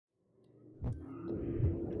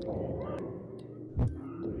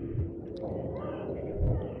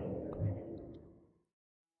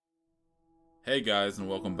Hey guys, and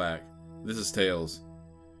welcome back. This is Tails.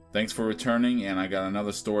 Thanks for returning, and I got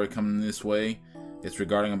another story coming this way. It's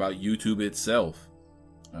regarding about YouTube itself.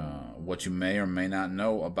 What you may or may not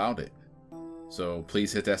know about it. So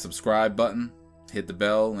please hit that subscribe button, hit the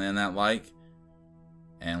bell and that like,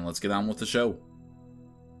 and let's get on with the show.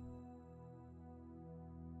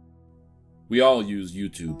 We all use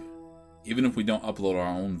YouTube, even if we don't upload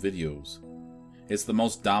our own videos. It's the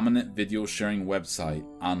most dominant video sharing website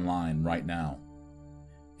online right now.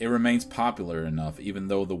 It remains popular enough even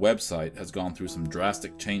though the website has gone through some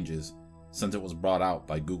drastic changes since it was brought out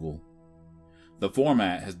by Google. The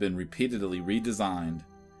format has been repeatedly redesigned,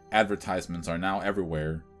 advertisements are now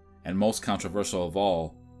everywhere, and most controversial of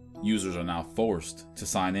all, users are now forced to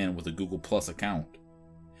sign in with a Google Plus account.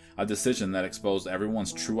 A decision that exposed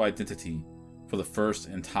everyone's true identity for the first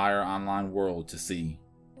entire online world to see.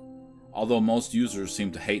 Although most users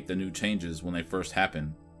seem to hate the new changes when they first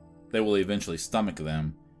happen, they will eventually stomach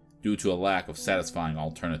them due to a lack of satisfying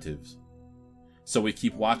alternatives. So we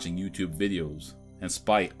keep watching YouTube videos, in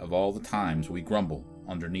spite of all the times we grumble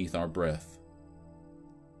underneath our breath.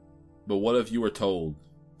 But what if you were told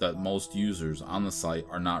that most users on the site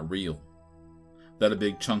are not real? That a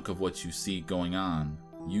big chunk of what you see going on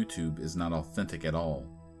YouTube is not authentic at all,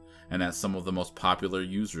 and that some of the most popular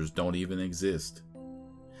users don't even exist?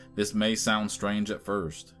 This may sound strange at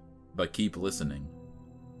first, but keep listening.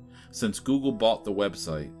 Since Google bought the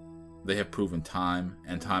website, they have proven time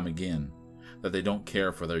and time again that they don't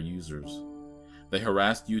care for their users. They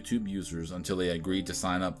harassed YouTube users until they agreed to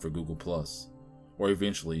sign up for Google+, or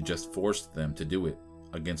eventually just forced them to do it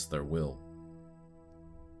against their will.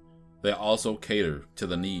 They also cater to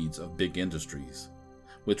the needs of big industries,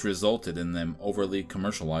 which resulted in them overly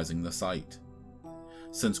commercializing the site.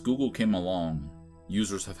 Since Google came along,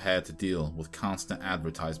 users have had to deal with constant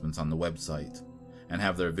advertisements on the website and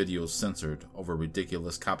have their videos censored over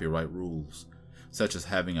ridiculous copyright rules, such as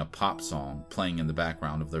having a pop song playing in the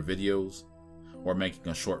background of their videos or making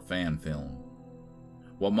a short fan film.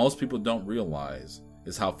 What most people don't realize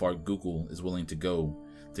is how far Google is willing to go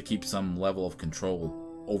to keep some level of control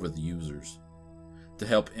over the users. To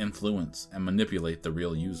help influence and manipulate the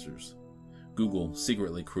real users, Google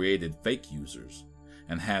secretly created fake users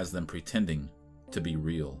and has them pretending to be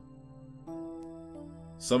real.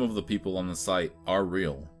 Some of the people on the site are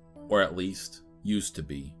real, or at least used to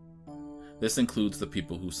be. This includes the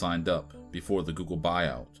people who signed up before the Google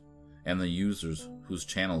buyout, and the users whose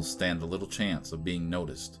channels stand a little chance of being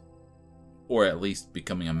noticed, or at least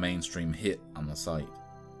becoming a mainstream hit on the site.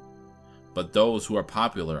 But those who are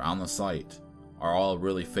popular on the site are all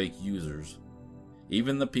really fake users,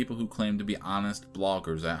 even the people who claim to be honest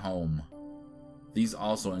bloggers at home. These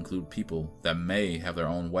also include people that may have their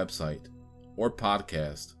own website or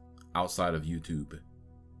podcast outside of YouTube.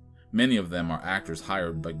 Many of them are actors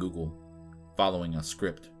hired by Google, following a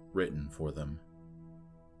script written for them.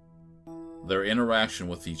 Their interaction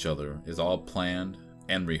with each other is all planned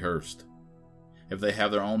and rehearsed. If they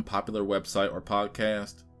have their own popular website or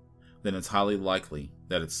podcast, then it's highly likely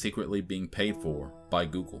that it's secretly being paid for by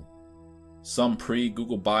Google. Some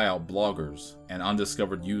pre-Google buyout bloggers and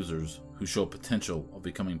undiscovered users who show potential of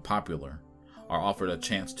becoming popular are offered a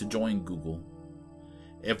chance to join Google.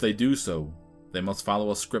 If they do so, they must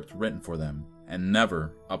follow a script written for them and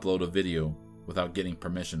never upload a video without getting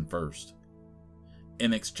permission first.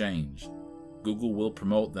 In exchange, Google will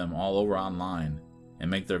promote them all over online and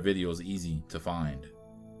make their videos easy to find.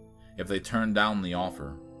 If they turn down the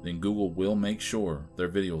offer, then Google will make sure their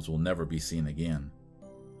videos will never be seen again.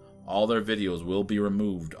 All their videos will be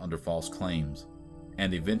removed under false claims,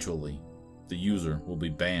 and eventually, the user will be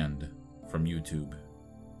banned from YouTube.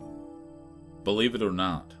 Believe it or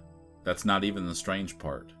not, that's not even the strange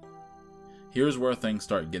part. Here's where things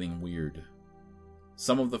start getting weird.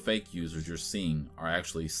 Some of the fake users you're seeing are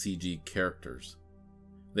actually CG characters.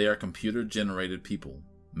 They are computer-generated people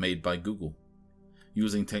made by Google,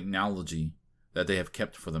 using technology that they have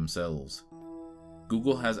kept for themselves.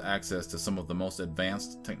 Google has access to some of the most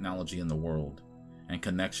advanced technology in the world and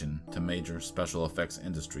connection to major special effects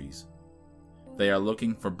industries. They are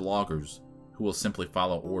looking for bloggers who will simply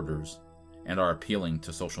follow orders and are appealing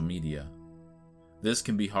to social media. This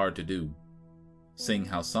can be hard to do, seeing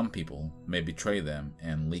how some people may betray them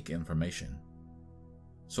and leak information.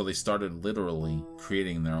 So they started literally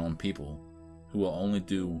creating their own people who will only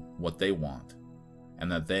do what they want, and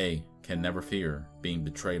that they can never fear being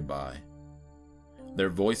betrayed by. Their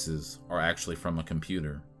voices are actually from a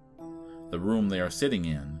computer. The room they are sitting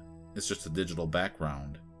in is just a digital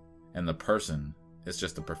background, and the person is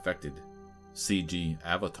just a perfected CG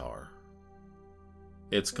avatar.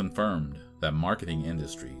 It's confirmed that marketing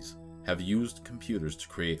industries have used computers to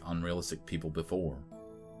create unrealistic people before.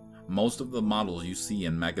 Most of the models you see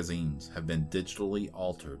in magazines have been digitally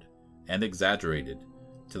altered and exaggerated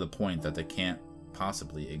to the point that they can't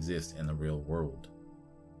possibly exist in the real world.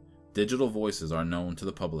 Digital voices are known to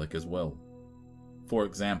the public as well. For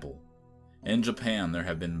example, in Japan there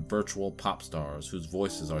have been virtual pop stars whose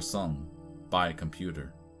voices are sung by a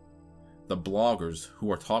computer. The bloggers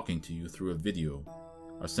who are talking to you through a video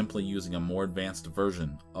are simply using a more advanced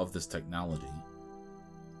version of this technology.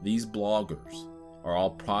 These bloggers are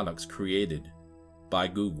all products created by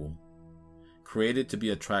Google, created to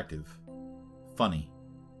be attractive, funny,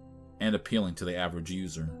 and appealing to the average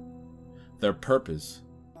user. Their purpose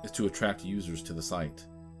is to attract users to the site,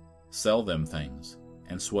 sell them things,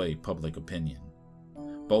 and sway public opinion.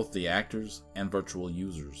 Both the actors and virtual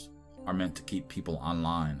users are meant to keep people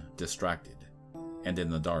online distracted and in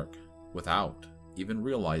the dark without even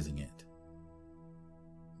realizing it.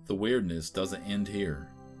 The weirdness doesn't end here.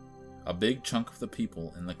 A big chunk of the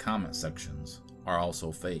people in the comment sections are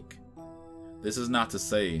also fake. This is not to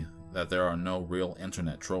say that there are no real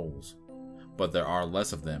internet trolls, but there are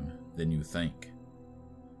less of them than you think.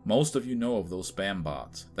 Most of you know of those spam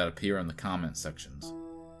bots that appear in the comment sections,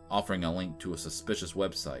 offering a link to a suspicious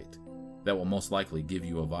website that will most likely give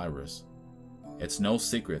you a virus. It's no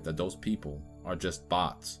secret that those people are just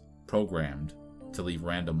bots programmed to leave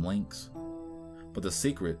random links. But the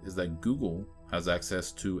secret is that Google has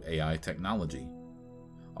access to AI technology.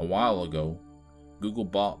 A while ago, Google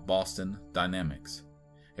bought Boston Dynamics,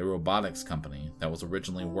 a robotics company that was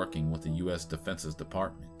originally working with the US Defense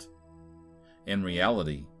Department. In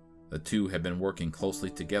reality, the two had been working closely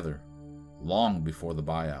together long before the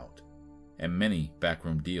buyout, and many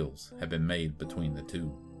backroom deals had been made between the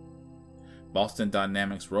two. Boston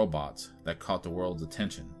Dynamics robots that caught the world's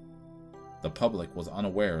attention. The public was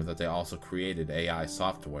unaware that they also created AI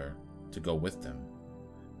software to go with them,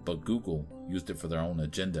 but Google used it for their own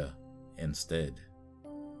agenda instead.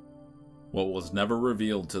 What was never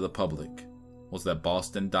revealed to the public was that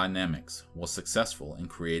Boston Dynamics was successful in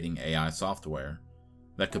creating AI software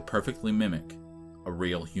that could perfectly mimic a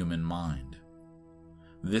real human mind.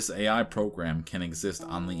 This AI program can exist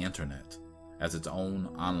on the internet as its own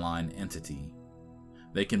online entity.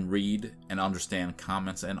 They can read and understand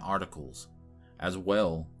comments and articles, as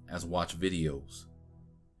well as watch videos.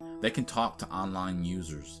 They can talk to online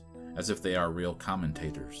users as if they are real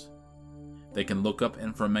commentators. They can look up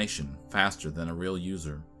information faster than a real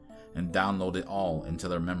user and download it all into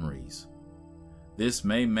their memories. This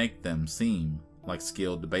may make them seem like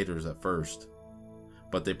skilled debaters at first,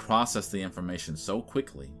 but they process the information so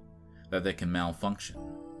quickly that they can malfunction,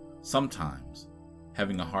 sometimes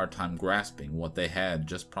having a hard time grasping what they had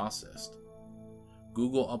just processed.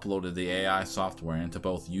 Google uploaded the AI software into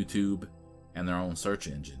both YouTube and their own search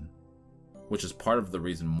engine, which is part of the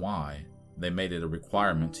reason why they made it a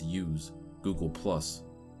requirement to use Google Plus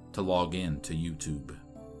to log in to YouTube.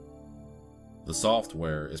 The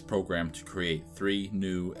software is programmed to create 3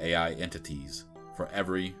 new AI entities for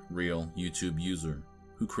every real YouTube user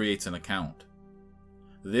who creates an account.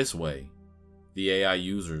 This way, the AI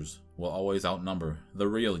users will always outnumber the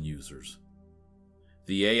real users.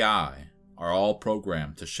 The AI are all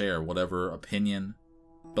programmed to share whatever opinion,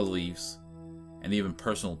 beliefs, and even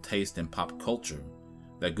personal taste in pop culture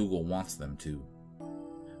that Google wants them to.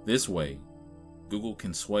 This way, Google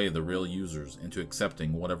can sway the real users into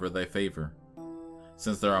accepting whatever they favor.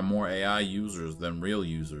 Since there are more AI users than real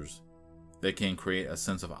users, they can create a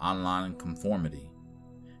sense of online conformity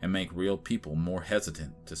and make real people more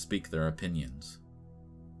hesitant to speak their opinions.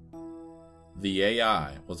 The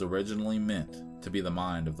AI was originally meant to be the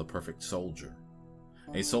mind of the perfect soldier,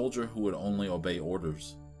 a soldier who would only obey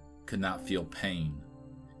orders, could not feel pain,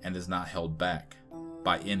 and is not held back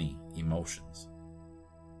by any emotions.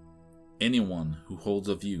 Anyone who holds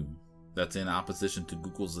a view that's in opposition to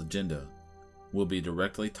Google's agenda will be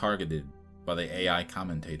directly targeted by the AI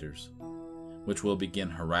commentators, which will begin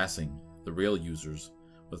harassing the real users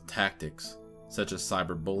with tactics such as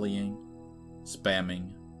cyberbullying,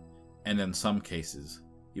 spamming, and in some cases,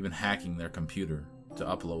 even hacking their computer to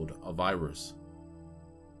upload a virus.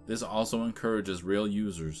 This also encourages real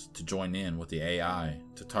users to join in with the AI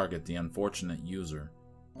to target the unfortunate user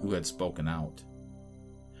who had spoken out.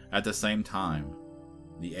 At the same time,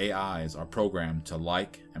 the AIs are programmed to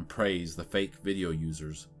like and praise the fake video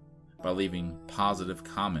users by leaving positive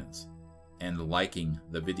comments and liking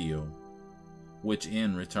the video, which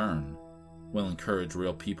in return will encourage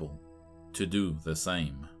real people to do the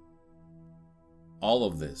same. All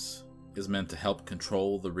of this is meant to help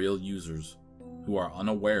control the real users who are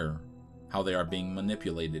unaware how they are being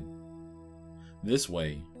manipulated. This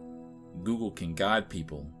way, Google can guide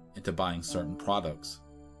people into buying certain products.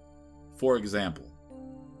 For example,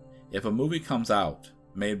 if a movie comes out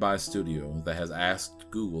made by a studio that has asked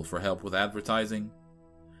Google for help with advertising,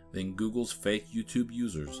 then Google's fake YouTube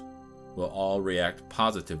users will all react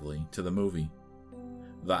positively to the movie.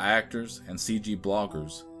 The actors and CG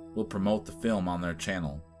bloggers will promote the film on their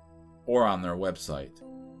channel or on their website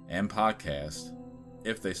and podcast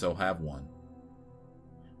if they so have one.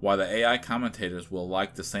 While the AI commentators will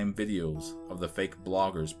like the same videos of the fake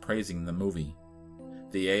bloggers praising the movie,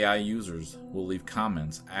 the AI users will leave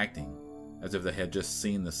comments acting as if they had just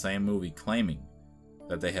seen the same movie, claiming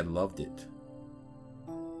that they had loved it.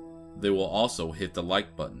 They will also hit the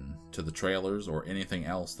like button to the trailers or anything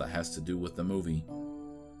else that has to do with the movie,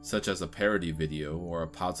 such as a parody video or a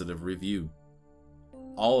positive review.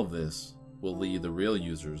 All of this will lead the real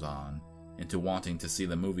users on into wanting to see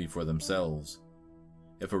the movie for themselves.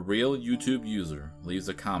 If a real YouTube user leaves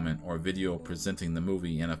a comment or video presenting the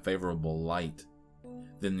movie in a favorable light,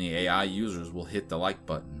 then the AI users will hit the like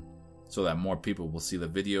button so that more people will see the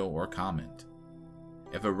video or comment.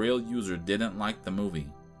 If a real user didn't like the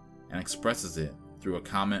movie and expresses it through a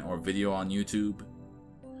comment or video on YouTube,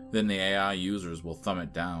 then the AI users will thumb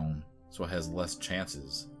it down so it has less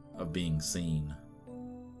chances of being seen.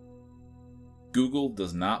 Google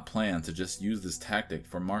does not plan to just use this tactic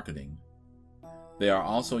for marketing. They are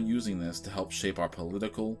also using this to help shape our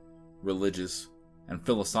political, religious, and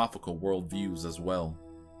philosophical worldviews as well.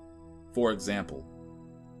 For example,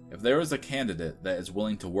 if there is a candidate that is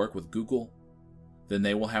willing to work with Google, then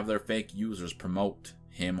they will have their fake users promote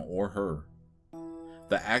him or her.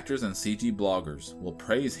 The actors and CG bloggers will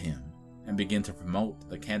praise him and begin to promote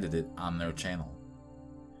the candidate on their channel.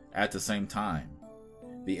 At the same time,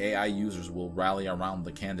 the AI users will rally around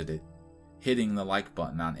the candidate, hitting the like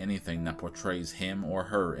button on anything that portrays him or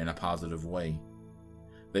her in a positive way.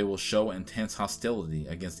 They will show intense hostility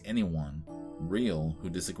against anyone real who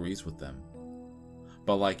disagrees with them.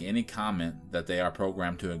 But like any comment that they are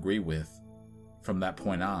programmed to agree with, from that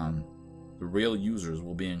point on, the real users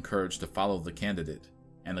will be encouraged to follow the candidate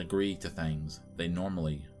and agree to things they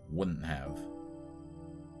normally wouldn't have.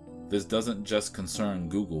 This doesn't just concern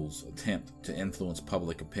Google's attempt to influence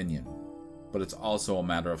public opinion, but it's also a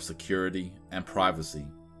matter of security and privacy.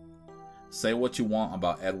 Say what you want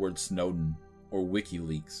about Edward Snowden or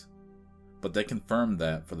WikiLeaks, but they confirmed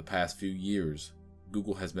that for the past few years,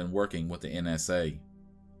 Google has been working with the NSA.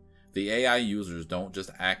 The AI users don't just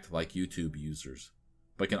act like YouTube users,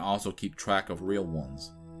 but can also keep track of real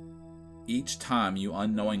ones. Each time you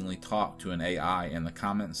unknowingly talk to an AI in the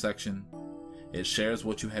comment section, it shares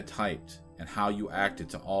what you had typed and how you acted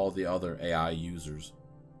to all the other AI users.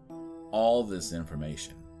 All this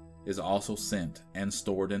information is also sent and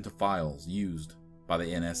stored into files used by the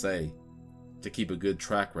NSA to keep a good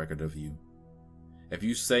track record of you. If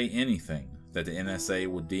you say anything that the NSA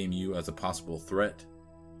would deem you as a possible threat,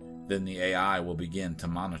 then the AI will begin to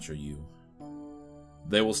monitor you.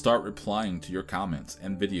 They will start replying to your comments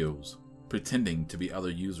and videos, pretending to be other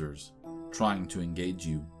users, trying to engage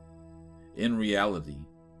you. In reality,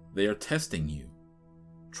 they are testing you,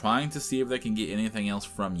 trying to see if they can get anything else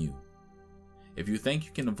from you. If you think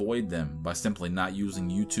you can avoid them by simply not using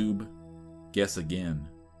YouTube, guess again.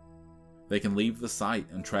 They can leave the site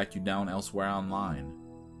and track you down elsewhere online.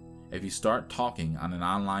 If you start talking on an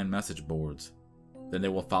online message boards, then they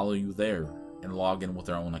will follow you there and log in with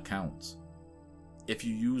their own accounts. If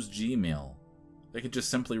you use Gmail, they can just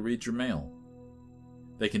simply read your mail.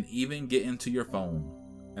 They can even get into your phone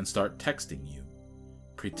and start texting you,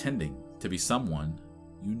 pretending to be someone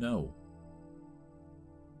you know.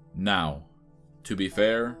 Now, to be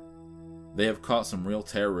fair, they have caught some real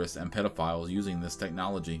terrorists and pedophiles using this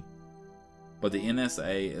technology, but the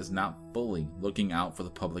NSA is not fully looking out for the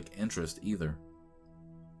public interest either.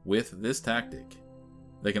 With this tactic,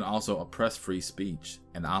 they can also oppress free speech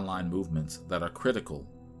and online movements that are critical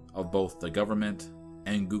of both the government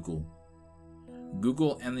and Google.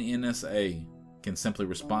 Google and the NSA can simply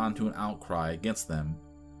respond to an outcry against them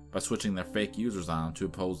by switching their fake users on to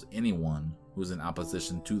oppose anyone who is in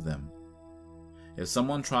opposition to them. If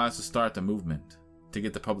someone tries to start the movement to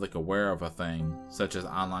get the public aware of a thing such as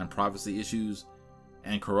online privacy issues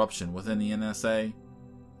and corruption within the NSA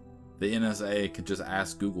could just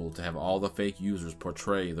ask Google to have all the fake users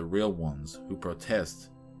portray the real ones who protest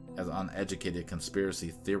as uneducated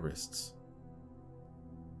conspiracy theorists.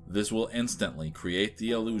 This will instantly create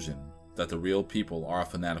the illusion that the real people are a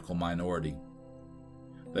fanatical minority.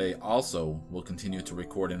 They also will continue to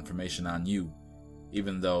record information on you,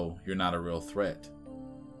 even though you're not a real threat.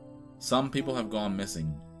 Some people have gone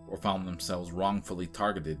missing or found themselves wrongfully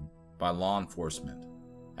targeted by law enforcement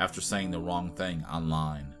after saying the wrong thing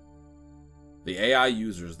online. The AI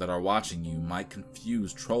users that are watching you might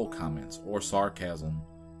confuse troll comments or sarcasm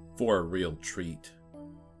for a real treat.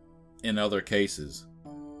 In other cases,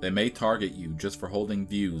 they may target you just for holding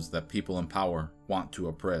views that people in power want to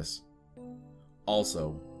oppress.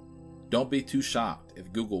 Also, don't be too shocked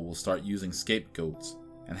if Google will start using scapegoats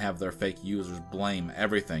and have their fake users blame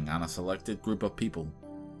everything on a selected group of people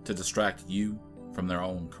to distract you from their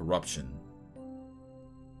own corruption.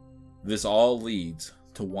 This all leads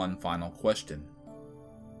to one final question.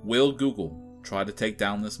 Will Google try to take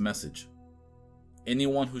down this message?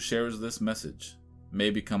 Anyone who shares this message may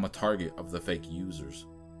become a target of the fake users,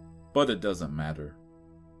 but it doesn't matter.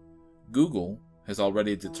 Google has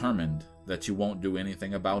already determined that you won't do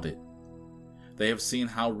anything about it. They have seen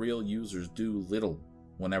how real users do little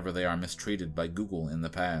whenever they are mistreated by Google in the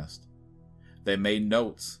past. They made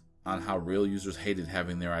notes on how real users hated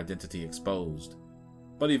having their identity exposed,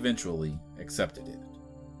 but eventually accepted it.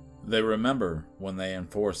 They remember when they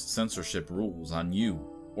enforced censorship rules on you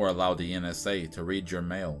or allowed the NSA to read your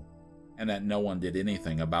mail, and that no one did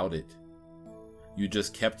anything about it. You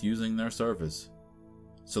just kept using their service,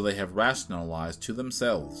 so they have rationalized to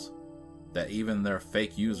themselves that even their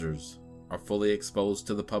fake users are fully exposed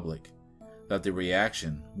to the public, that the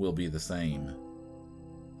reaction will be the same.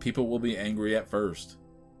 People will be angry at first,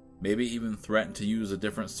 maybe even threaten to use a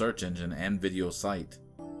different search engine and video site,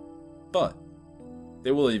 but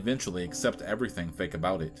they will eventually accept everything fake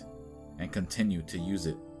about it and continue to use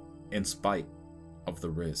it in spite of the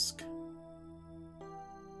risk.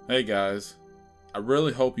 Hey guys, I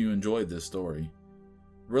really hope you enjoyed this story.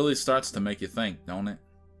 Really starts to make you think, don't it?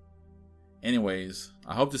 Anyways,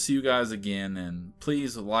 I hope to see you guys again, and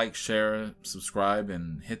please like, share, subscribe,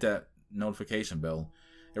 and hit that notification bell.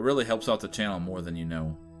 It really helps out the channel more than you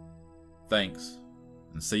know. Thanks,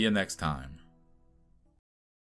 and see you next time.